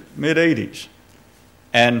mid-'80s.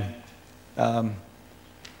 And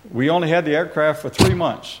we only had the aircraft for 3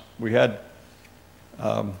 months. We had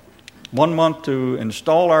 1 month to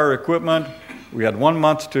install our equipment. We had 1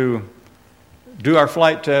 month to do our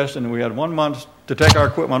flight test, and we had 1 month to take our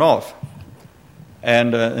equipment off.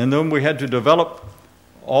 And then we had to develop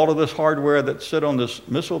all of this hardware that sit on this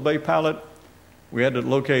missile bay pallet. We had to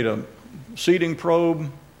locate a seeding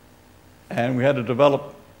probe, and we had to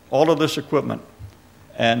develop all of this equipment.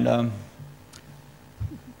 And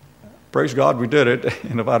praise God, we did it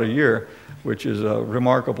in about a year, which is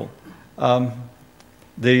remarkable. So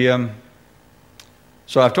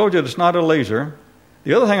I've told you it's not a laser.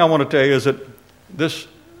 The other thing I want to tell you is that this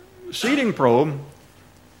seeding probe,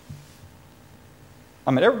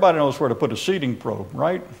 I mean, everybody knows where to put a seeding probe,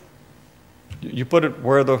 right? You put it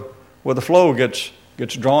where the flow gets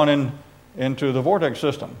drawn into the vortex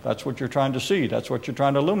system. That's what you're trying to see. That's what you're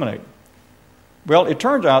trying to illuminate. Well, it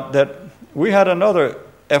turns out that we had another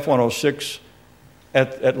F-106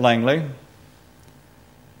 at Langley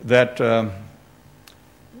that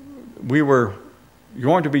we were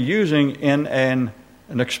going to be using in an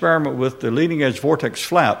experiment with the leading edge vortex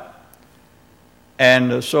flap.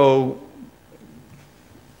 And so,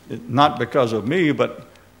 not because of me, but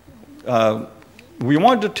we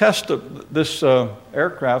wanted to test this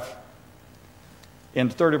aircraft in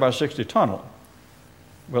the 30 by 60 tunnel.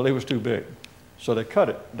 Well, it was too big. So they cut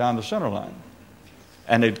it down the center line.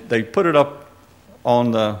 And they put it up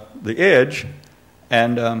on the edge,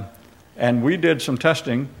 and we did some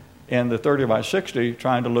testing in the 30 by 60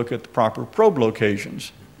 trying to look at the proper probe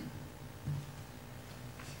locations.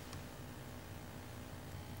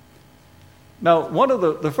 Now, one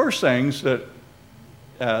of the first things that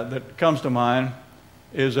comes to mind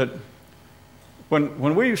is that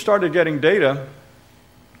when we started getting data,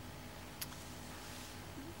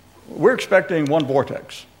 we're expecting one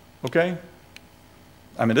vortex, okay?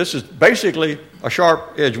 I mean, this is basically a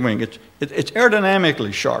sharp edge wing. It's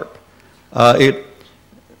aerodynamically sharp.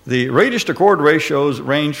 The radius to chord ratios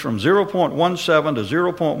range from 0.17 to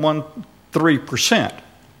 0.13%.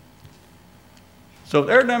 So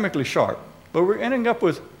aerodynamically sharp. But we're ending up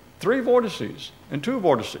with 3 vortices and 2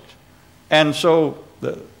 vortices. And so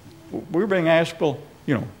we're being asked, well,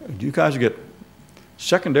 you know, do you guys get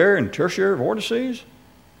secondary and tertiary vortices?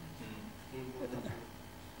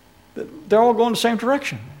 They're all going the same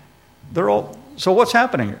direction. So what's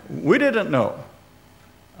happening here? We didn't know.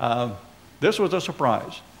 This was a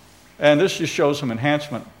surprise. And this just shows some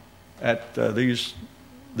enhancement at these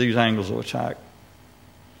angles of attack.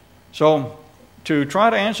 So to try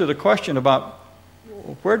to answer the question about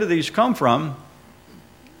where do these come from,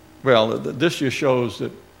 well, this just shows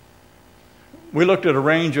that we looked at a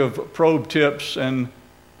range of probe tips and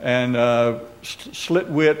slit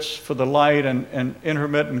widths for the light and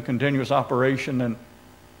intermittent continuous operation,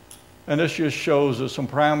 and this just shows some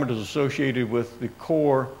parameters associated with the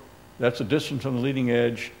core. That's the distance from the leading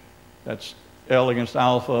edge. That's L against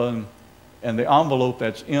alpha, and the envelope,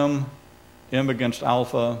 that's M against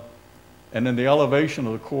alpha, and then the elevation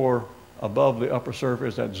of the core above the upper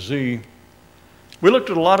surface, that's Z. We looked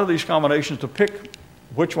at a lot of these combinations to pick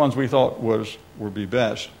which ones we thought would be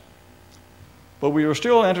best. But we were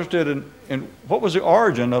still interested in what was the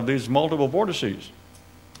origin of these multiple vortices.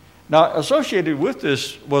 Now, associated with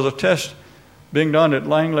this was a test being done at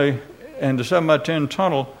Langley and the 7x10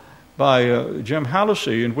 tunnel by Jim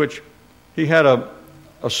Hallisey, in which he had a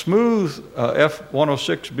smooth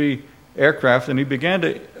F-106B aircraft, and he began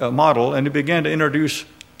to model, and he began to introduce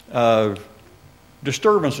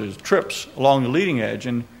disturbances, trips along the leading edge,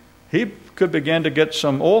 and he could begin to get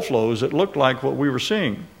some oil flows that looked like what we were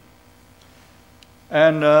seeing.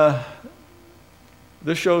 And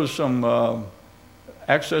this shows some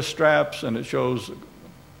access straps, and it shows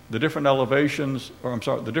the different elevations,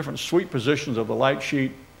 the different sweep positions of the light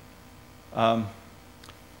sheet.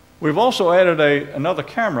 We've also added another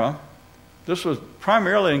camera. This was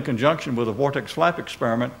primarily in conjunction with a vortex flap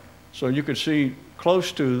experiment, so you could see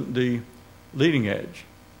close to the leading edge.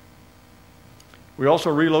 We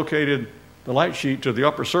also relocated the light sheet to the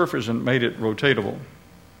upper surface and made it rotatable.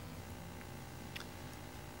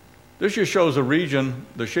 This just shows a region,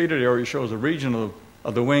 the shaded area shows a region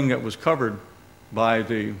of the wing that was covered by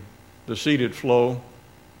the seeded flow,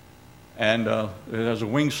 and it has a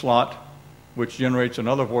wing slot which generates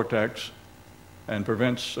another vortex and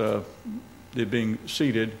prevents it being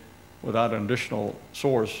seeded without an additional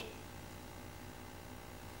source.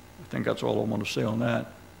 I think that's all I want to say on that.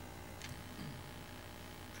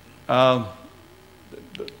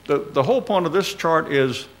 The whole point of this chart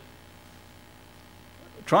is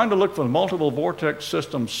trying to look for the multiple vortex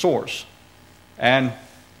system source. And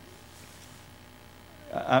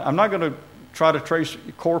I'm not going to try to trace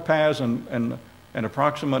core paths and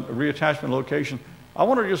approximate reattachment location. I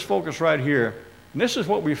want to just focus right here. And this is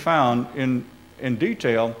what we found in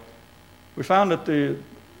detail. We found that the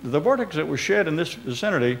vortex that was shed in this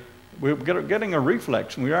vicinity we're getting a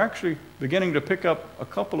reflex, and we are actually beginning to pick up a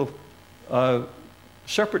couple of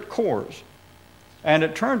separate cores. And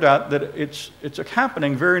it turned out that it's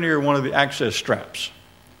happening very near one of the access straps.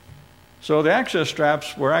 So the access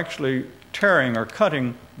straps were actually tearing or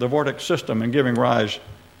cutting the vortex system and giving rise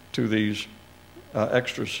to these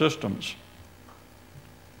extra systems.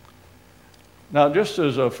 Now, just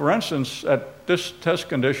as for instance, at this test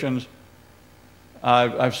conditions,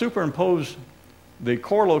 I've superimposed the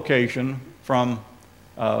core location from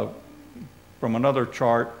another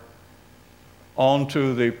chart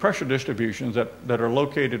onto the pressure distributions that are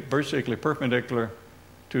located basically perpendicular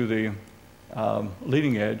to the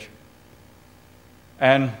leading edge.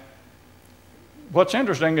 And what's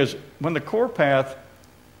interesting is when the core path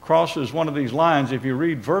crosses one of these lines, if you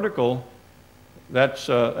read vertical, that's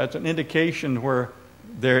an indication where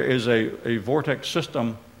there is a vortex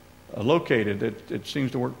system located. It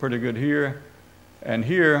seems to work pretty good here. And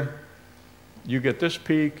here, you get this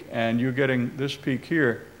peak, and you're getting this peak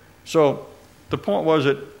here. So the point was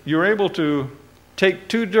that you're able to take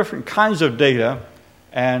two different kinds of data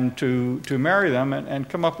and to marry them and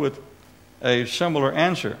come up with a similar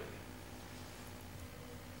answer.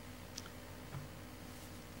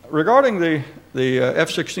 Regarding the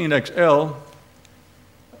F-16XL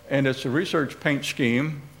and its research paint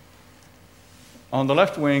scheme, on the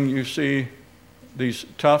left wing you see these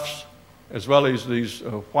tufts as well as these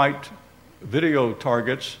white video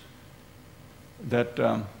targets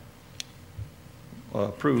that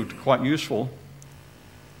proved quite useful.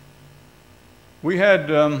 We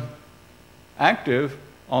had active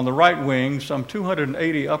on the right wing some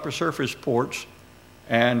 280 upper surface ports,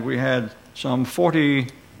 and we had some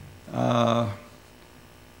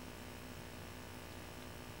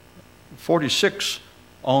 46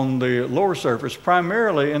 on the lower surface,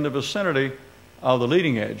 primarily in the vicinity of the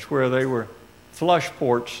leading edge, where they were flush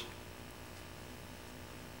ports.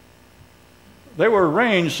 They were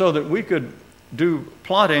arranged so that we could do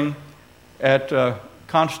plotting at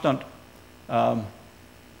constant butt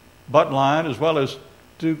line, as well as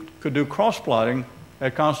could do cross-plotting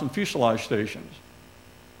at constant fuselage stations.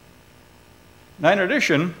 Now, in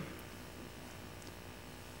addition,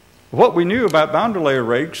 what we knew about boundary layer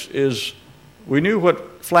rakes is we knew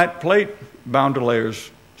what flat plate boundary layers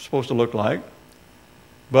were supposed to look like,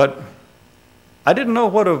 but I didn't know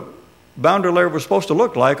what a boundary layer was supposed to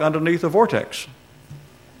look like underneath a vortex.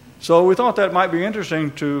 So we thought that might be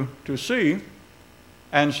interesting to see,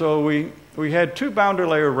 and so we had two boundary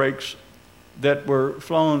layer rakes that were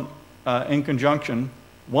flown in conjunction.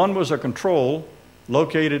 One was a control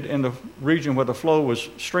located in the region where the flow was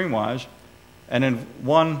streamwise, and then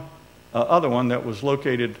one other one that was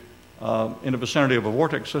located in the vicinity of a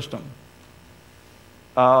vortex system.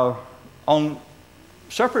 On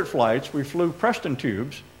separate flights, we flew Preston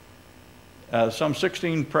tubes, some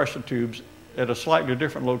 16 Preston tubes at a slightly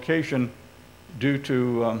different location due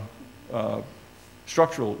to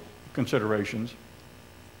structural considerations.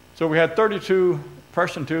 So we had 32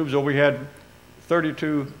 Preston tubes, or we had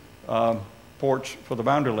 32 ports for the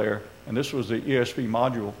boundary layer, and this was the ESP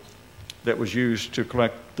module that was used to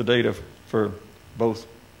collect the data for both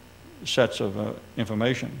sets of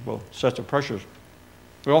information, both sets of pressures.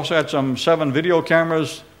 We also had some 7 video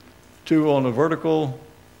cameras, 2 on the vertical,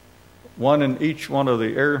 1 in each one of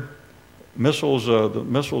the air missiles,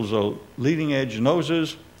 leading edge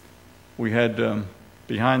noses. We had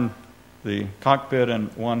behind the cockpit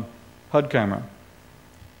and 1 HUD camera.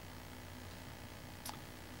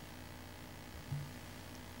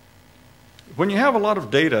 When you have a lot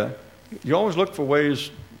of data, you always look for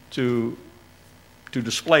ways to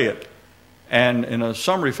display it, and in a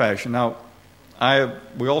summary fashion. Now,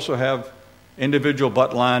 we also have individual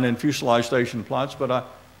butt line and fuselage station plots, but I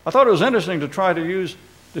thought it was interesting to try to use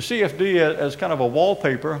the CFD as kind of a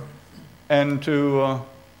wallpaper and to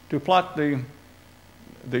plot the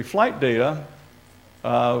flight data.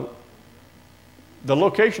 The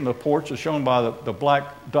location of the ports is shown by the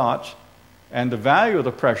black dots, and the value of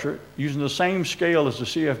the pressure, using the same scale as the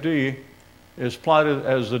CFD, is plotted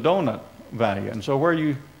as the donut value. And so where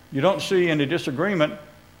you don't see any disagreement,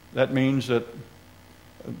 that means that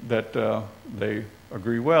they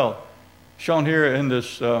agree well. Shown here in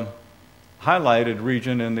this highlighted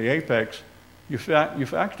region in the apex, you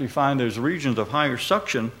actually find there's regions of higher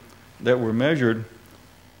suction that were measured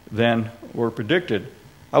than were predicted.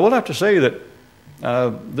 I will have to say that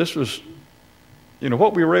this was,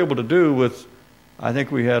 what we were able to do with, I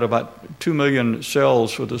think we had about 2 million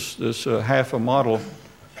cells for this half a model.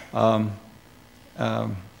 And I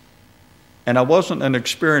wasn't an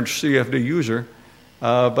experienced CFD user,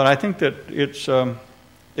 but I think that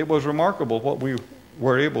it was remarkable what we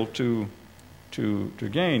were able to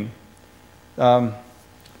gain.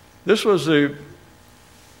 This was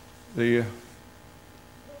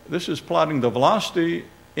this is plotting the velocity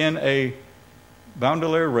in a boundary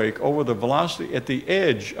layer rake over the velocity at the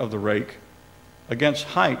edge of the rake against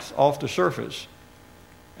height off the surface.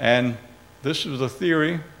 And this is the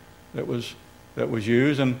theory that was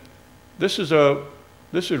used. And this is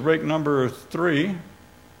rake number 3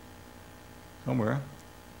 somewhere.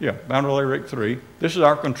 Yeah, boundary layer rake 3. This is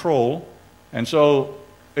our control. And so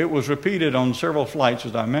it was repeated on several flights,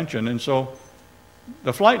 as I mentioned. And so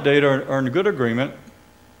the flight data are in good agreement,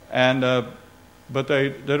 and but they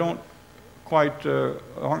don't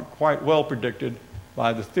aren't quite well predicted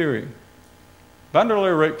by the theory. Boundary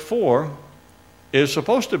layer rake 4 is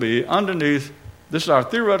supposed to be underneath. This is our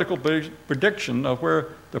theoretical prediction of where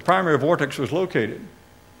the primary vortex was located.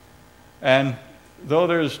 And though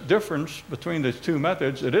there's difference between the two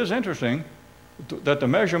methods, it is interesting that the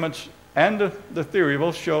measurements and the theory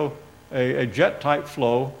both show a jet-type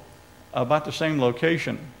flow about the same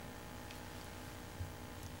location.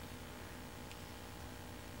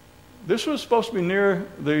 This was supposed to be near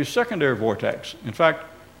the secondary vortex. In fact,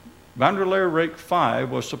 boundary layer rake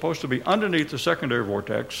 5 was supposed to be underneath the secondary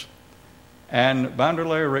vortex, and boundary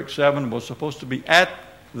layer rake 7 was supposed to be at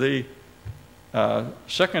the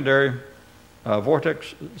secondary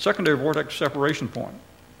vortex separation point.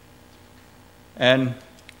 And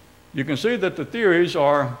you can see that the theory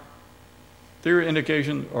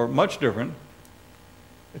indications are much different.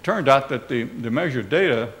 It turned out that the measured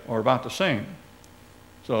data are about the same.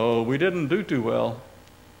 So we didn't do too well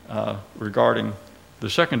regarding the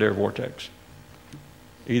secondary vortex.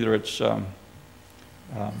 Either its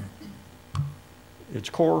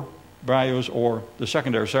core values or the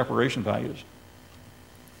secondary separation values.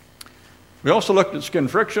 We also looked at skin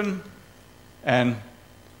friction, and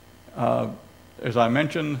as I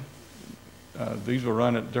mentioned, these were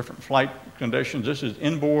run at different flight conditions. This is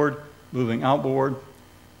inboard, moving outboard,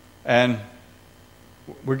 and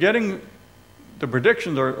we're getting, the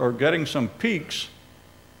predictions are getting some peaks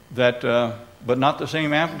that, but not the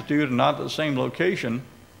same amplitude and not the same location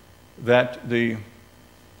that the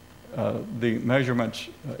measurements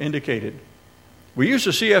indicated. We used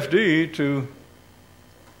the CFD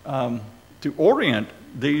to orient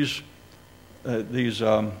these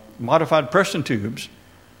modified Preston tubes,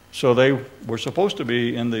 so they were supposed to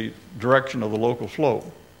be in the direction of the local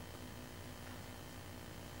flow.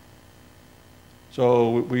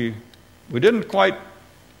 So we didn't quite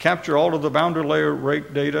capture all of the boundary layer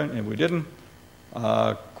rake data, and we didn't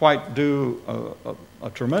quite do a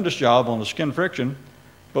tremendous job on the skin friction,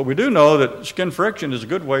 but we do know that skin friction is a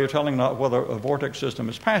good way of telling whether a vortex system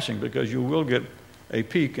is passing, because you will get a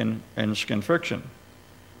peak in skin friction.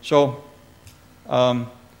 So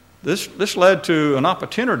this led to an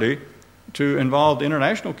opportunity to involve the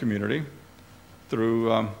international community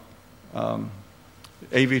through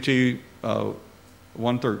AVT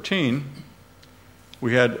 113.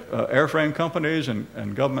 We had airframe companies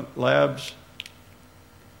and government labs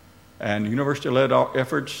and university-led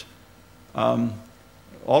efforts.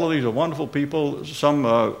 All of these are wonderful people. Some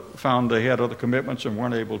found they had other commitments and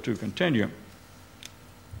weren't able to continue.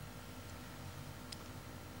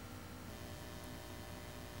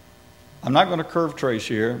 I'm not going to curve trace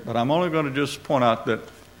here, but I'm only going to just point out that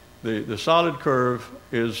the solid curve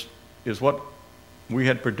is what we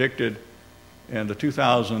had predicted in the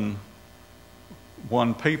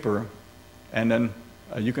 2001 paper, and then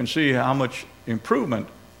you can see how much improvement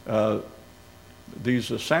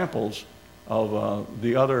these samples of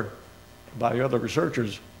by other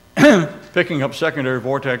researchers picking up secondary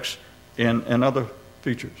vortex and other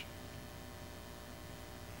features.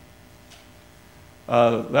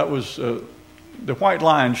 That was the white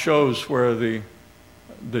line shows where the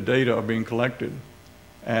data are being collected,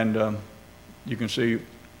 and you can see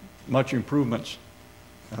much improvements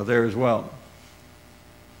there as well.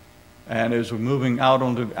 And as we're moving out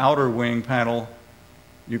on the outer wing panel,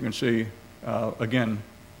 you can see again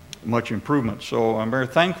much improvement. So I'm very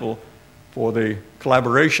thankful for the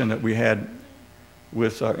collaboration that we had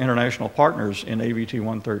with our international partners in AVT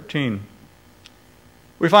 113.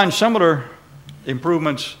 We find similar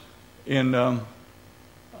improvements in the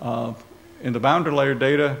boundary layer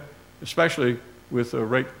data, especially with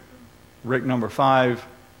rake number 5,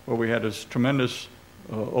 where we had this tremendous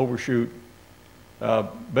overshoot.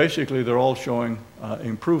 Basically, they're all showing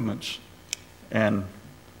improvements, and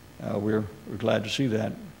we're glad to see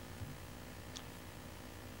that.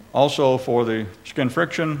 Also, for the skin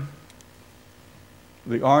friction,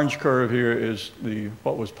 the orange curve here is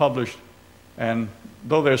what was published, and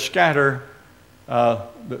though they're scattered,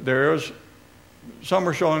 there is some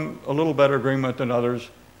are showing a little better agreement than others,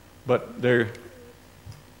 but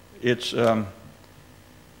it's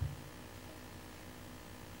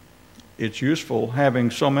useful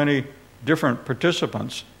having so many different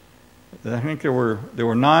participants. I think there were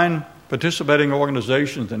 9 participating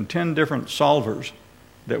organizations and 10 different solvers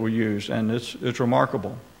that we use, and it's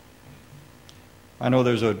remarkable. I know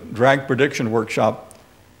there's a drag prediction workshop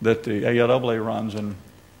that the ALAA runs, and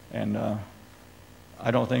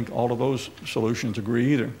I don't think all of those solutions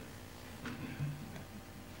agree either.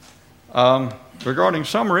 Regarding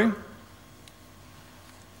summary,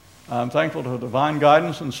 I'm thankful to divine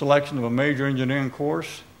guidance and selection of a major engineering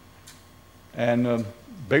course and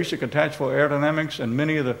basic attached for aerodynamics and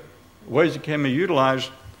many of the ways it can be utilized.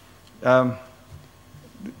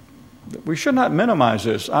 We should not minimize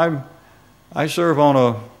this. I serve on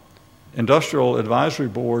an industrial advisory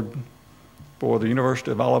board for the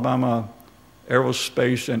University of Alabama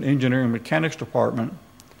Aerospace and Engineering Mechanics Department,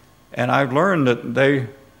 and I've learned that they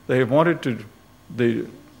have wanted to the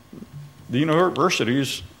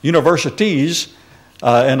universities in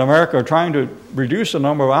America are trying to reduce the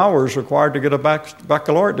number of hours required to get a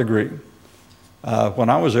baccalaureate degree. When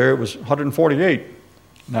I was there, it was 148.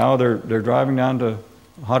 Now they're driving down to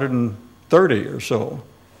 130 or so.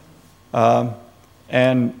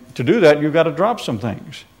 And to do that, you've got to drop some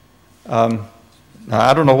things.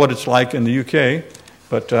 I don't know what it's like in the UK,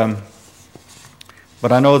 but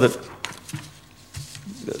I know that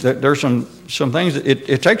there's some things that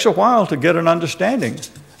it takes a while to get an understanding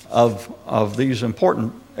of these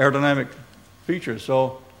important aerodynamic features.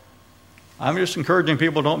 So I'm just encouraging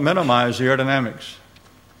people don't minimize the aerodynamics.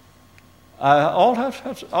 I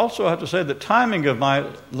also have to say the timing of my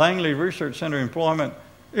Langley Research Center employment,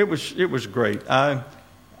 it was great. I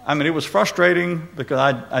mean, it was frustrating because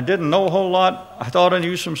I didn't know a whole lot. I thought I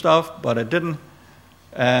knew some stuff, but I didn't.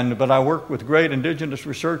 But I worked with great indigenous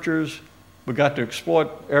researchers. We got to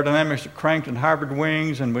exploit aerodynamics of cranked and hybrid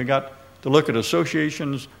wings, and we got to look at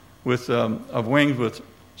associations of wings with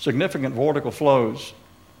significant vortical flows.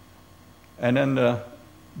 And then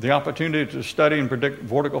the opportunity to study and predict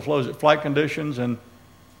vortical flows at flight conditions and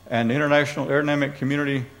the international aerodynamic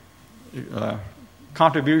community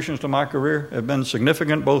contributions to my career have been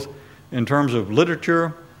significant, both in terms of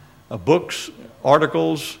literature, books,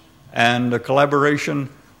 articles, and the collaboration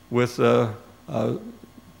with the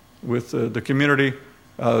community.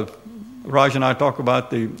 Raj and I talk about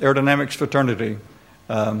the aerodynamics fraternity.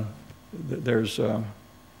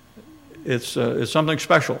 It's something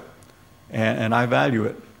special, and I value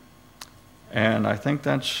it. And I think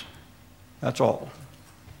that's all.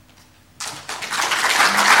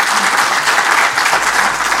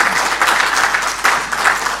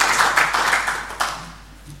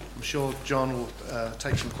 I'm sure John will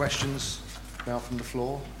take some questions now from the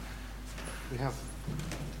floor. We have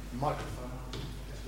a microphone.